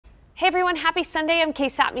Hey everyone, happy Sunday. I'm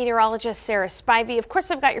KSAT meteorologist Sarah Spivey. Of course,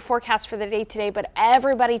 I've got your forecast for the day today, but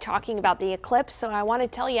everybody talking about the eclipse, so I want to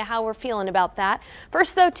tell you how we're feeling about that.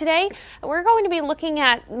 First though, today we're going to be looking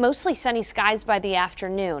at mostly sunny skies by the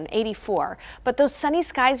afternoon, 84. But those sunny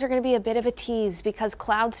skies are going to be a bit of a tease because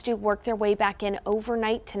clouds do work their way back in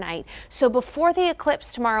overnight tonight. So before the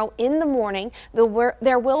eclipse tomorrow in the morning,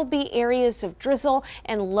 there will be areas of drizzle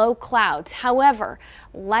and low clouds. However,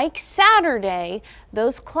 like Saturday,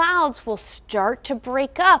 those clouds will start to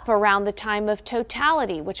break up around the time of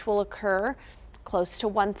totality, which will occur close to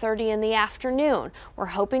 1:30 in the afternoon. We're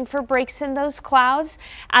hoping for breaks in those clouds.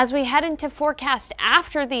 As we head into forecast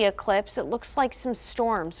after the eclipse, it looks like some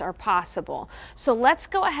storms are possible. So let's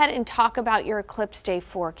go ahead and talk about your eclipse day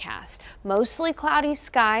forecast. Mostly cloudy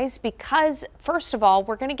skies because, first of all,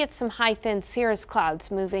 we're going to get some high thin cirrus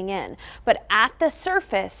clouds moving in. But at the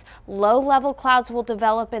surface, low level clouds will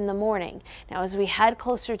develop in the morning. Now as we head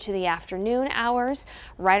closer to the afternoon hours,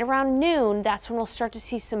 right around noon, that's when we'll start to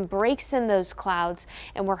see some breaks in those clouds.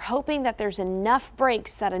 And we're hoping that there's enough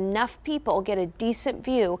breaks that enough people get a decent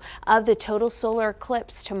view of the total solar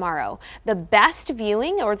eclipse tomorrow. The best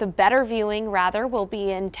viewing, or the better viewing rather, will be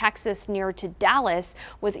in Texas near to Dallas,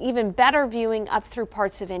 with even better viewing up through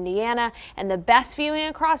parts of Indiana, and the best viewing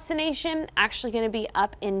across the nation actually going to be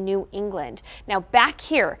up in New England. Now back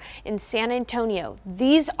here in San Antonio,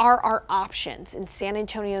 these are our options in San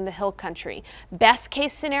Antonio and the Hill Country. Best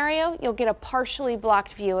case scenario, you'll get a partially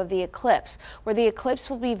blocked view of the eclipse, where the eclipse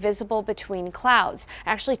will be visible between clouds.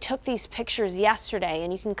 I actually took these pictures yesterday,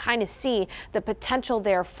 and you can kind of see the potential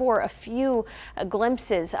there for a few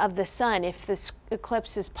glimpses of the sun if this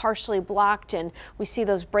eclipse is partially blocked and we see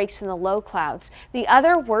those breaks in the low clouds. The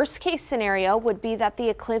other worst case scenario would be that the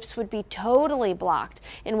eclipse would be totally blocked,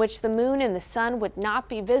 in which the moon and the sun would not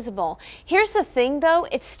be visible. Here's the thing though,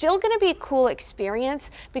 it's still going to be a cool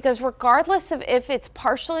experience because regardless of if it's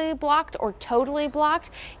partially blocked or totally blocked,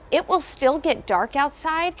 it will still get dark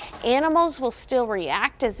outside. Animals will still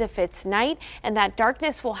react as if it's night, and that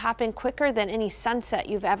darkness will happen quicker than any sunset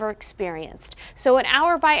you've ever experienced. So an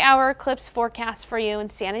hour by hour eclipse forecast for you in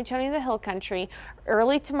San Antonio, the Hill Country.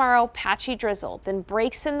 Early tomorrow, patchy drizzle, then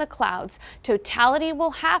breaks in the clouds. Totality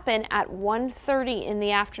will happen at 1:30 in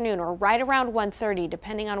the afternoon, or right around 1:30,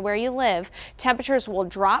 depending on where you live. Temperatures will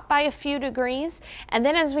drop by a few degrees, and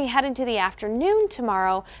then as we head into the afternoon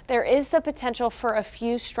tomorrow, there is the potential for a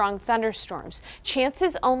few strong thunderstorms.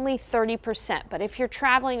 Chances only 30%, but if you're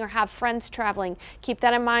traveling or have friends traveling, keep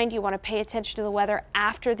that in mind. You want to pay attention to the weather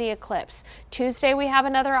after the eclipse. Tuesday, we have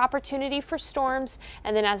another opportunity for storms,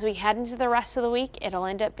 and then as we head into the rest of the week, it'll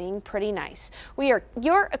end up being pretty nice. We are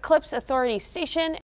your Eclipse Authority station.